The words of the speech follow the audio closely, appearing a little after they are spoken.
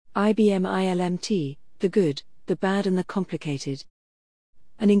IBM ILMT, the good, the bad and the complicated.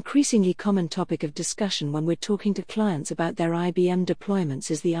 An increasingly common topic of discussion when we're talking to clients about their IBM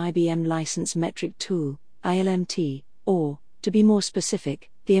deployments is the IBM License Metric Tool, ILMT, or, to be more specific,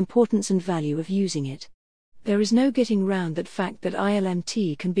 the importance and value of using it. There is no getting round that fact that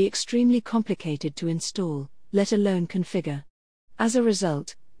ILMT can be extremely complicated to install, let alone configure. As a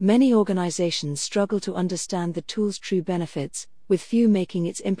result, many organizations struggle to understand the tool's true benefits, with few making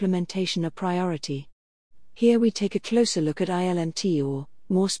its implementation a priority. Here we take a closer look at ILMT, or,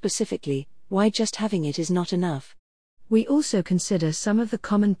 more specifically, why just having it is not enough. We also consider some of the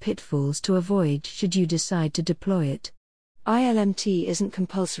common pitfalls to avoid should you decide to deploy it. ILMT isn't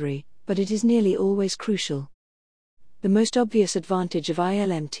compulsory, but it is nearly always crucial. The most obvious advantage of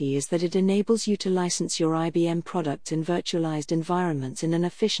ILMT is that it enables you to license your IBM products in virtualized environments in an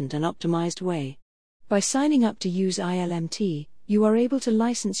efficient and optimized way. By signing up to use ILMT, you are able to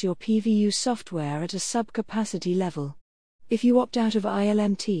license your PVU software at a sub-capacity level. If you opt out of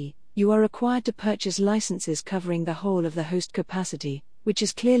ILMT, you are required to purchase licenses covering the whole of the host capacity, which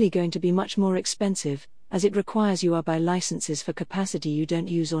is clearly going to be much more expensive, as it requires you to buy licenses for capacity you don't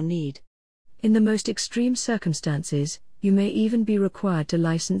use or need. In the most extreme circumstances, you may even be required to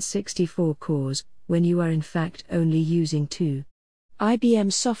license 64 cores, when you are in fact only using 2.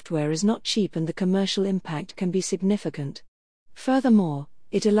 IBM software is not cheap and the commercial impact can be significant. Furthermore,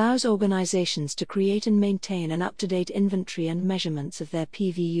 it allows organizations to create and maintain an up-to-date inventory and measurements of their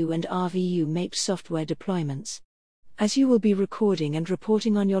PVU and RVU MAPE software deployments. As you will be recording and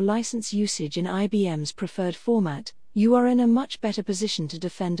reporting on your license usage in IBM's preferred format, you are in a much better position to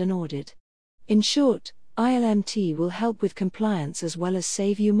defend an audit. In short, ILMT will help with compliance as well as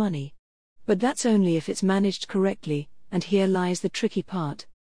save you money. But that's only if it's managed correctly, and here lies the tricky part.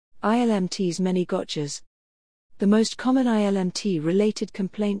 ILMT's many gotchas. The most common ILMT-related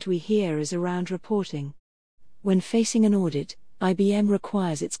complaint we hear is around reporting. When facing an audit, IBM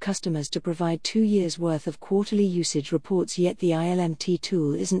requires its customers to provide 2 years' worth of quarterly usage reports, yet the ILMT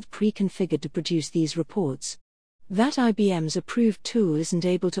tool isn't pre-configured to produce these reports. That IBM's approved tool isn't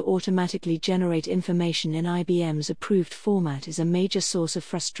able to automatically generate information in IBM's approved format is a major source of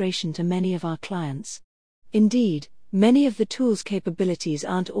frustration to many of our clients. Indeed, many of the tool's capabilities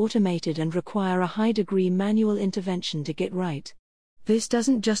aren't automated and require a high degree manual intervention to get right. This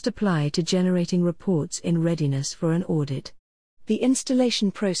doesn't just apply to generating reports in readiness for an audit. The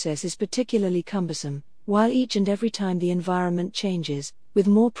installation process is particularly cumbersome, while each and every time the environment changes, with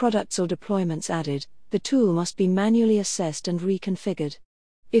more products or deployments added, the tool must be manually assessed and reconfigured.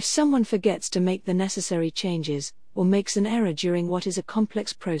 If someone forgets to make the necessary changes, or makes an error during what is a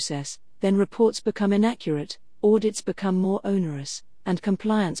complex process, then reports become inaccurate, audits become more onerous, and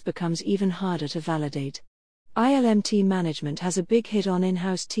compliance becomes even harder to validate. ILMT management has a big hit on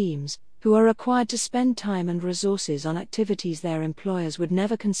in-house teams, who are required to spend time and resources on activities their employers would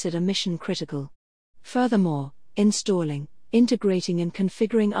never consider mission-critical. Furthermore, installing, integrating and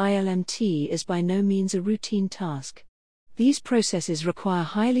configuring ILMT is by no means a routine task. These processes require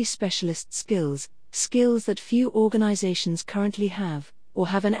highly specialist skills that few organizations currently have, or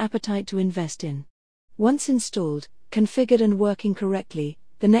have an appetite to invest in. Once installed, configured and working correctly,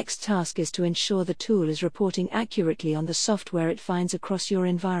 the next task is to ensure the tool is reporting accurately on the software it finds across your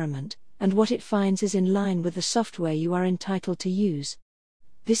environment, and what it finds is in line with the software you are entitled to use.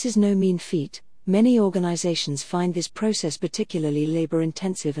 This is no mean feat. Many organizations find this process particularly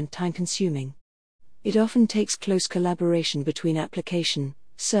labor-intensive and time-consuming. It often takes close collaboration between application,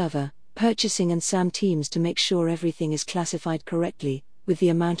 server, purchasing and SAM teams to make sure everything is classified correctly. With the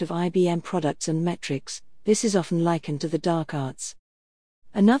amount of IBM products and metrics, this is often likened to the dark arts.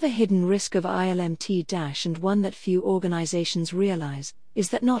 Another hidden risk of ILMT- and one that few organizations realize, is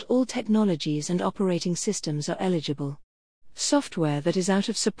that not all technologies and operating systems are eligible. Software that is out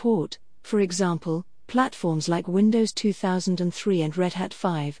of support, for example, platforms like Windows 2003 and Red Hat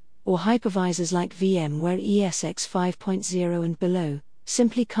 5, or hypervisors like VMware ESX 5.0 and below,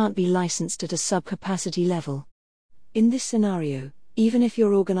 simply can't be licensed at a sub-capacity level. In this scenario, even if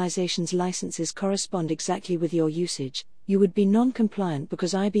your organization's licenses correspond exactly with your usage, you would be non-compliant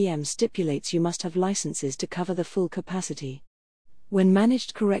because IBM stipulates you must have licenses to cover the full capacity. When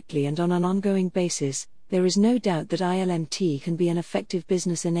managed correctly and on an ongoing basis, there is no doubt that ILMT can be an effective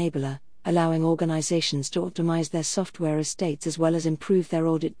business enabler, allowing organizations to optimize their software estates as well as improve their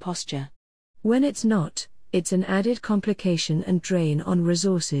audit posture. When it's not, it's an added complication and drain on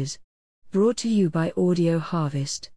resources. Brought to you by Audio Harvest.